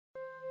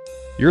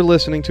You're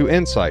listening to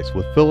Insights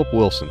with Philip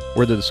Wilson,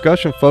 where the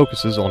discussion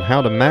focuses on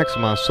how to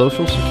maximize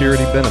Social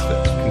Security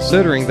benefits.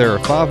 Considering there are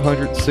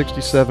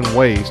 567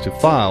 ways to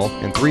file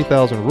and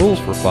 3,000 rules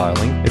for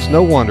filing, it's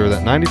no wonder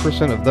that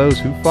 90% of those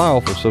who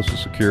file for Social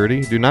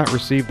Security do not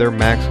receive their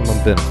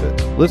maximum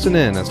benefits. Listen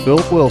in as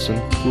Philip Wilson,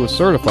 who is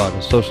certified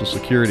in Social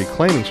Security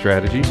claiming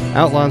strategies,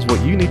 outlines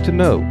what you need to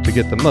know to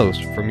get the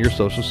most from your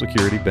Social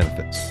Security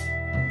benefits.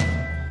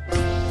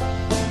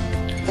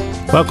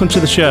 Welcome to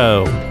the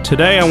show.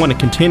 Today I want to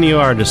continue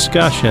our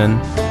discussion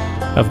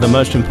of the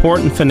most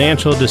important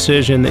financial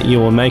decision that you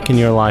will make in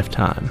your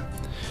lifetime.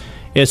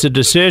 It's a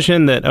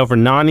decision that over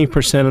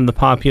 90% of the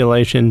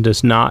population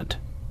does not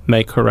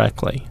make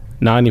correctly.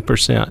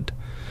 90%.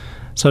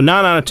 So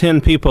 9 out of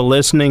 10 people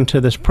listening to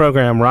this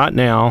program right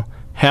now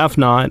have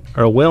not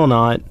or will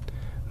not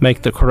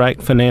make the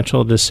correct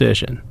financial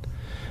decision.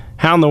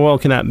 How in the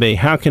world can that be?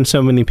 How can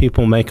so many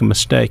people make a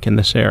mistake in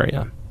this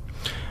area?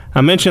 I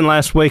mentioned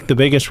last week the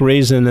biggest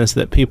reason is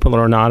that people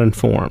are not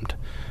informed.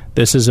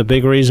 This is a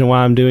big reason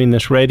why I'm doing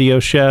this radio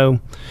show,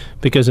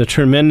 because a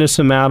tremendous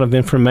amount of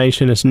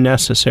information is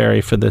necessary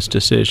for this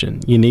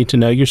decision. You need to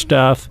know your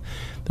stuff.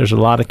 There's a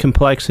lot of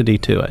complexity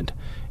to it.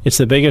 It's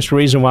the biggest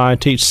reason why I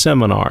teach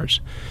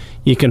seminars.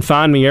 You can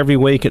find me every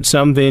week at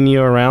some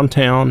venue around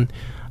town,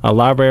 a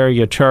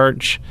library, a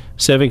church,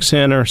 civic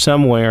center,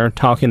 somewhere,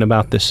 talking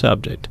about this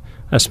subject.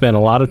 I spend a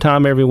lot of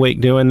time every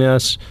week doing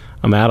this.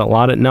 I'm out a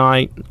lot at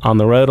night, on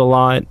the road a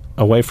lot,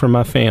 away from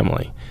my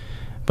family.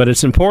 But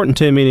it's important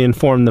to me to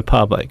inform the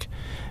public,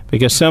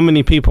 because so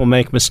many people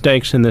make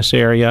mistakes in this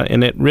area,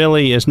 and it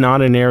really is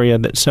not an area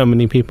that so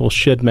many people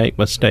should make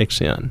mistakes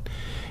in.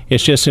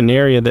 It's just an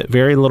area that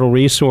very little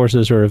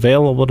resources are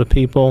available to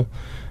people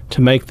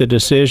to make the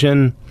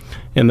decision,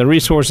 and the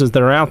resources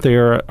that are out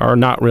there are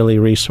not really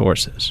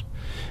resources.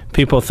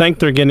 People think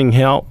they're getting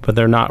help, but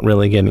they're not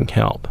really getting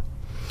help.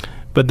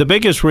 But the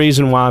biggest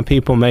reason why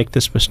people make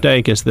this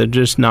mistake is they're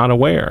just not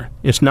aware.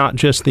 It's not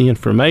just the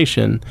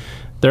information.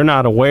 They're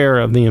not aware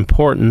of the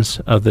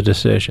importance of the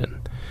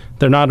decision.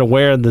 They're not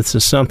aware that this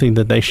is something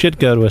that they should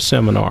go to a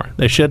seminar.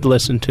 They should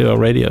listen to a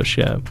radio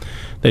show.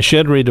 They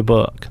should read a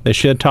book. They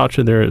should talk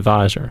to their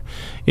advisor.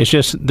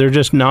 They're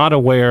just not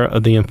aware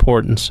of the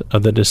importance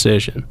of the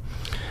decision.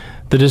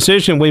 The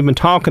decision we've been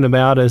talking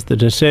about is the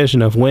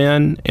decision of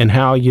when and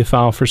how you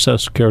file for Social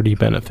Security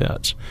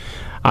benefits.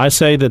 I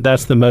say that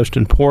that's the most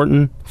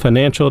important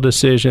financial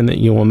decision that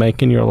you will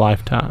make in your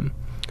lifetime.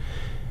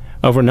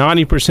 Over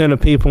 90%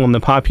 of people in the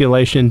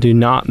population do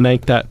not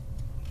make that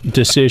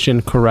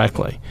decision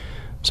correctly.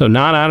 So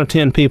 9 out of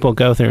 10 people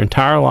go their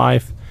entire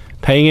life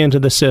paying into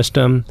the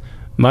system,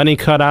 money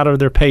cut out of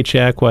their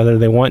paycheck, whether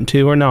they want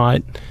to or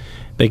not.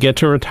 They get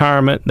to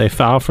retirement, they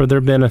file for their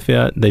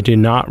benefit, they do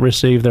not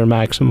receive their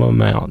maximum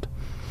amount.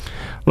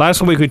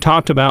 Last week we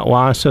talked about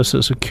why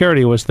Social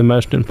Security was the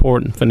most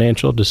important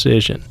financial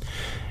decision.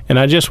 And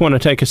I just want to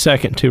take a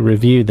second to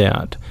review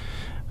that.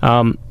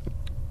 When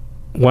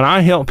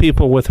I help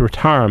people with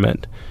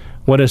retirement,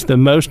 what is the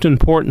most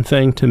important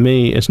thing to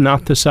me is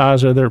not the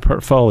size of their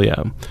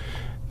portfolio.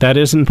 That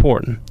is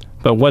important.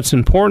 But what's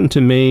important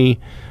to me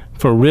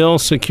for real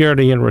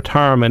security in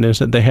retirement is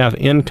that they have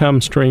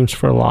income streams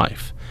for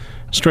life.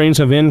 Streams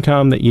of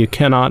income that you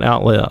cannot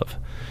outlive.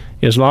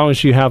 As long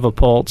as you have a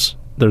pulse,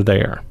 they're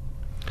there.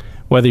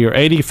 Whether you're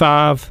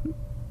 85,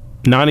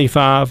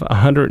 95,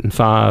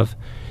 105,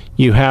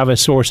 you have a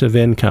source of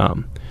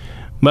income.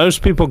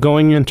 Most people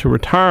going into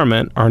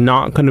retirement are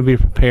not going to be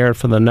prepared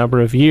for the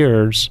number of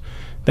years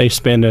they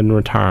spend in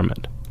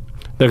retirement.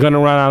 They're going to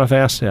run out of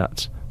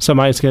assets.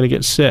 Somebody's going to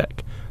get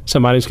sick.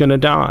 Somebody's going to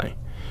die.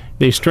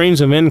 These streams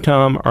of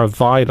income are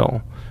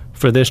vital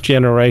for this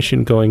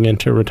generation going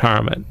into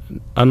retirement,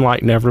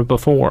 unlike never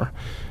before.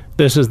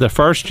 This is the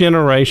first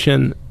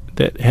generation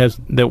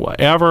that will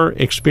ever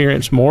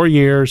experience more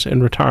years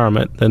in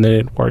retirement than they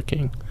did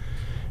working.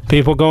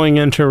 People going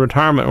into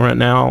retirement right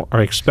now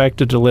are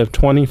expected to live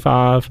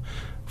 25,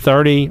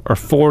 30, or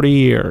 40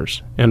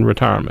 years in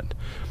retirement.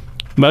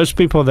 Most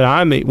people that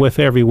I meet with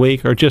every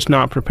week are just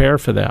not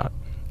prepared for that.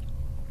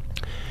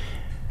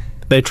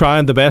 They try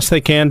the best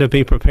they can to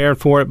be prepared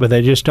for it, but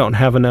they just don't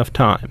have enough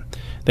time.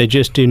 They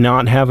just do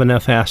not have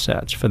enough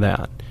assets for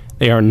that.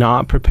 They are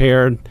not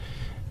prepared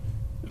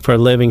for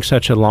living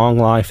such a long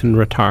life in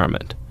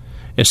retirement,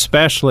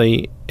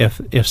 especially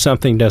if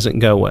something doesn't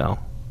go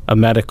well, a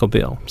medical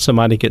bill,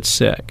 somebody gets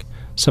sick,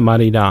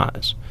 somebody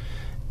dies.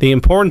 The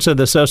importance of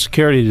the Social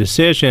Security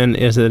decision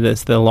is that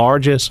it's the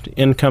largest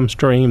income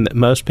stream that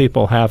most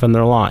people have in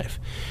their life.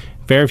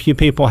 Very few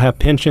people have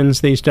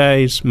pensions these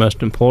days.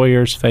 Most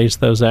employers phase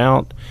those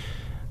out.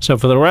 So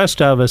for the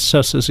rest of us,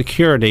 Social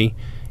Security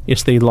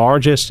is the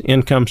largest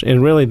income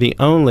and really the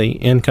only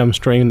income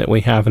stream that we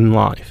have in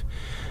life.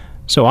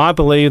 So I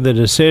believe the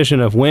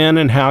decision of when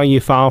and how you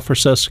file for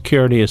Social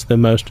Security is the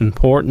most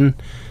important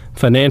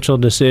financial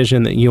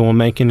decision that you will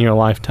make in your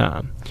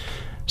lifetime.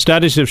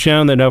 Studies have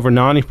shown that over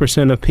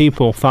 90% of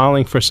people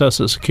filing for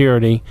Social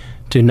Security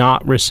do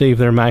not receive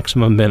their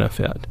maximum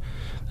benefit.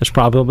 That's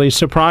probably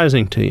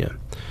surprising to you.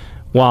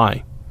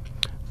 Why?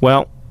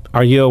 Well,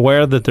 Are you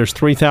aware that there's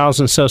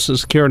 3,000 Social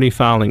Security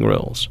filing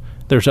rules?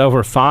 There's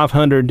over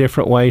 500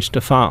 different ways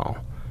to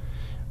file.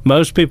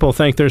 Most people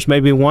think there's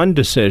maybe one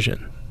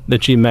decision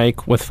that you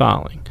make with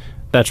filing.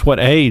 That's what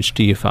age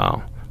do you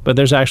file? But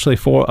there's actually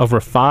over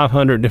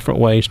 500 different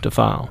ways to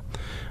file.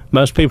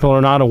 Most people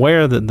are not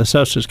aware that the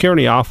Social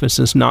Security office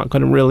is not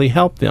going to really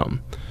help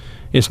them.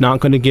 It's not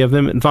going to give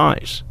them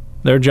advice.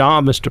 Their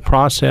job is to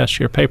process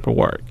your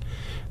paperwork.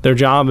 Their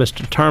job is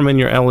to determine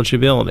your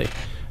eligibility.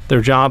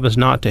 Their job is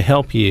not to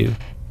help you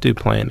do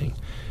planning.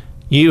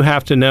 You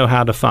have to know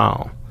how to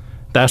file.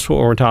 That's what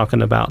we're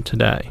talking about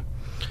today.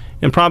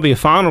 And probably a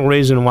final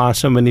reason why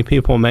so many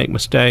people make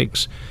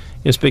mistakes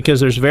is because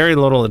there's very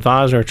little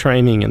advisor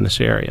training in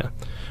this area.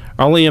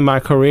 Early in my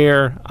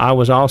career, I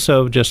was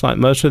also, just like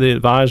most of the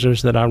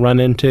advisors that I run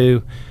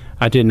into,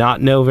 I did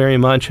not know very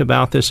much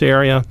about this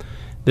area.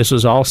 This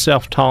was all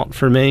self-taught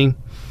for me.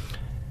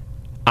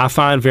 I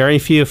find very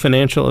few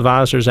financial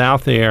advisors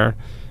out there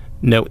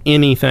know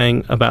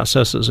anything about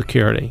Social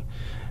Security.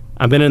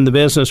 I've been in the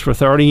business for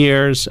 30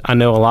 years. I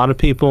know a lot of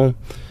people.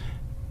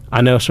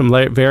 I know some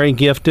very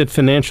gifted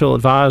financial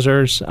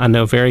advisors. I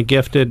know very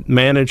gifted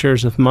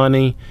managers of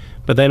money,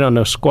 but they don't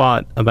know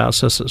squat about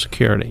Social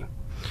Security.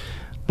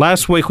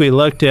 Last week we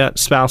looked at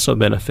spousal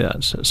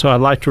benefits, so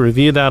I'd like to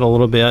review that a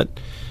little bit.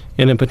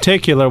 And in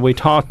particular, we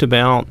talked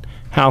about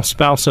how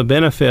spousal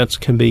benefits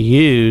can be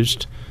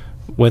used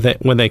with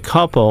a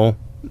couple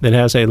that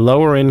has a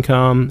lower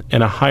income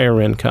and a higher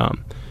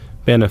income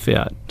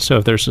benefit. So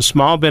if there's a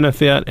small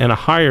benefit and a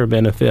higher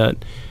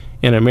benefit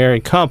in a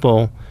married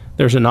couple,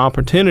 there's an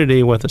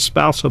opportunity with a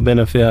spousal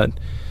benefit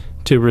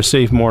to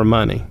receive more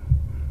money.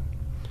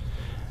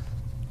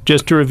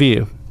 Just to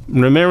review,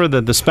 remember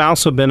that the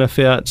spousal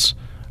benefits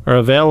are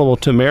available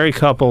to married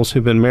couples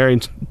who've been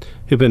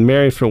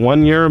married for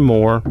 1 year or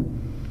more,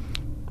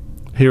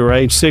 who are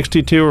age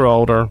 62 or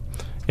older,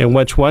 in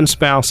which one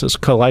spouse is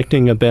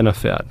collecting a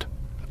benefit.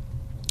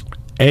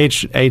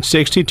 Age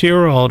 62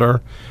 or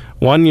older,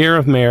 1 year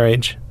of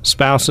marriage,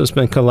 spouse has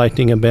been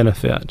collecting a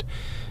benefit.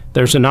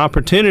 There's an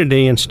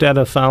opportunity, instead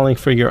of filing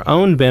for your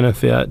own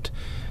benefit,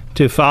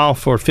 to file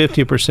for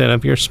 50%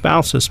 of your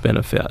spouse's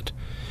benefit.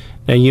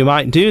 Now, you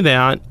might do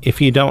that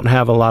if you don't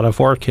have a lot of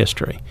work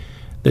history.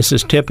 This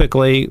is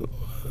typically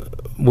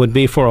would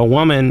be for a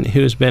woman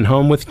who's been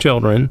home with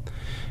children,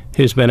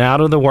 who's been out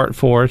of the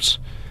workforce,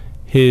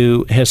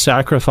 who has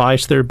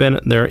sacrificed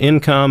their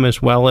income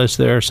as well as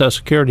their Social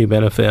Security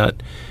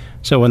benefit.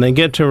 So when they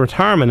get to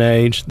retirement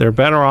age, they're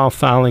better off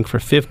filing for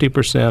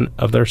 50%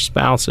 of their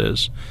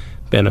spouse's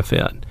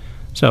benefit.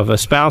 So if a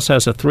spouse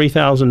has a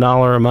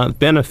 $3,000 a month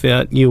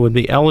benefit, you would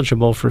be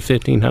eligible for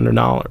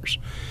 $1,500.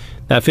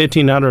 That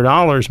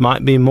 $1,500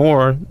 might be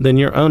more than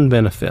your own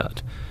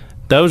benefit.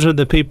 Those are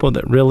the people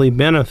that really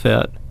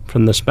benefit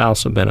from the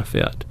spousal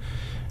benefit.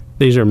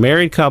 These are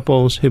married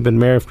couples who've been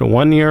married for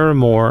 1 year or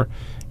more,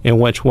 in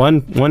which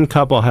one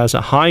couple has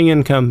a high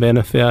income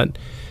benefit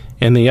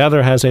and the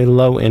other has a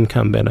low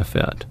income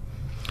benefit.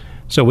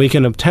 So we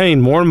can obtain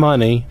more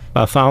money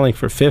by filing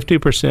for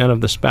 50%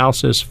 of the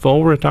spouse's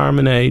full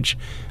retirement age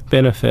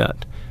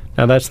benefit.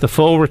 Now, that's the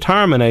full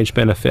retirement age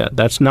benefit.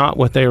 That's not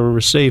what they were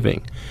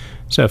receiving.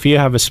 So if you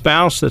have a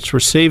spouse that's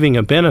receiving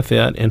a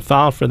benefit and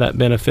filed for that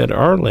benefit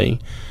early,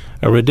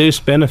 a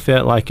reduced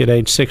benefit like at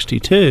age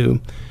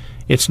 62,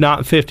 it's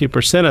not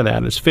 50% of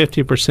that. It's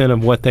 50%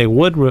 of what they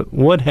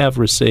would have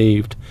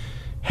received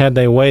had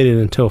they waited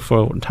until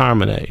full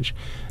retirement age.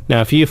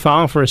 Now, if you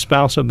file for a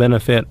spousal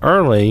benefit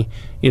early,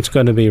 it's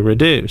going to be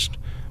reduced.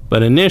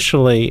 But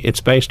initially,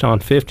 it's based on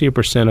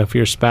 50% of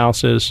your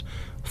spouse's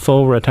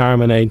full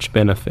retirement age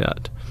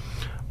benefit.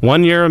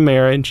 1 year of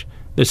marriage,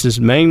 this is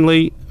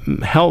mainly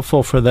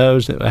helpful for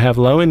those that have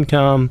low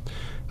income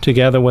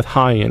together with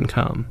high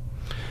income.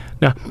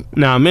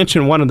 Now I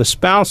mentioned one of the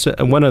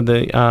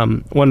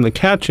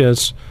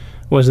catches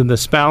was that the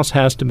spouse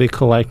has to be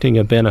collecting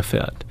a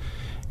benefit.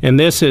 And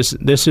this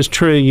is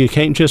true. You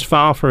can't just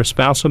file for a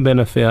spousal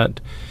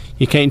benefit.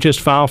 You can't just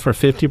file for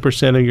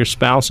 50% of your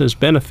spouse's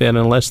benefit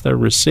unless they're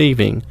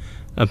receiving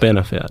a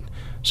benefit.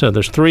 So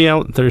there's three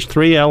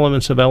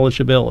elements of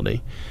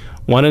eligibility.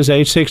 One is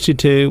age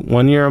 62,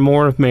 1 year or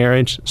more of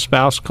marriage,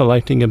 spouse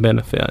collecting a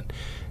benefit.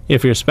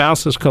 If your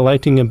spouse is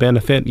collecting a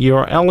benefit, you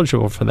are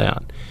eligible for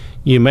that.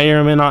 You may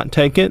or may not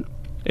take it.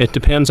 It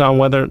depends on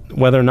whether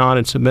or not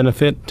it's a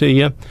benefit to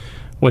you,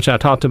 which I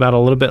talked about a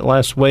little bit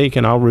last week,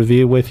 and I'll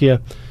review with you.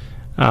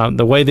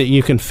 The way that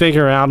you can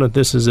figure out if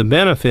this is a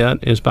benefit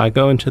is by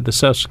going to the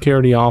Social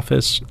Security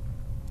office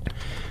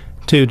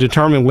to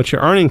determine what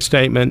your earnings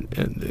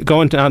statement,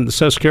 going to the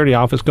Social Security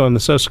office, go on the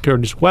Social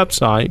Security's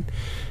website,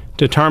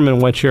 determine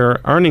what your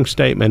earnings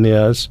statement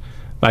is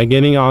by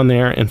getting on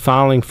there and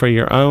filing for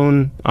your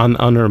own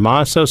under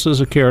My Social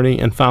Security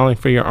and filing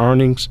for your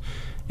earnings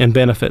and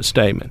benefit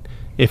statement.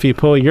 If you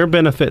pull your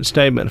benefit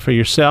statement for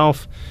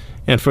yourself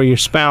and for your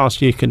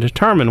spouse, you can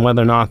determine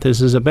whether or not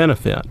this is a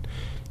benefit.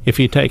 If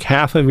you take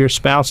half of your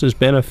spouse's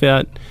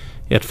benefit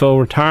at full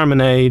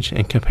retirement age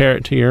and compare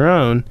it to your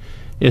own,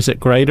 is it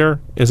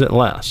greater? Is it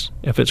less?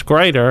 If it's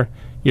greater,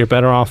 you're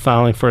better off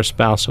filing for a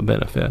spousal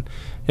benefit.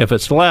 If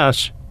it's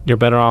less, you're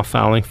better off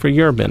filing for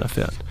your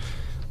benefit.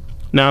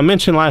 Now, I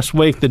mentioned last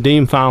week the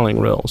deemed filing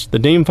rules. The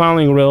deemed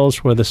filing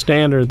rules were the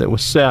standard that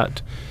was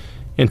set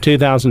in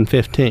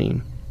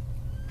 2015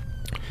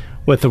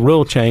 with the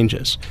rule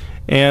changes.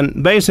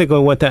 And basically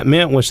what that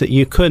meant was that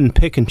you couldn't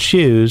pick and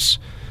choose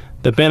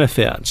the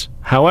benefits.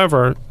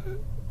 However,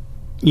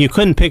 you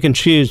couldn't pick and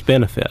choose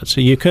benefits.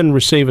 So you couldn't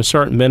receive a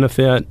certain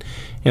benefit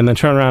and then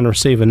turn around and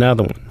receive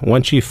another one.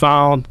 Once you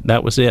filed,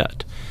 that was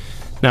it.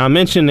 Now, I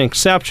mentioned an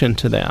exception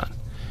to that.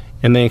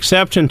 And the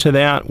exception to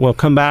that, we'll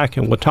come back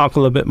and we'll talk a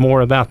little bit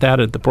more about that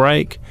at the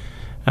break.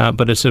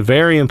 But it's a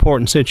very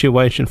important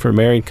situation for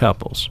married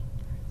couples.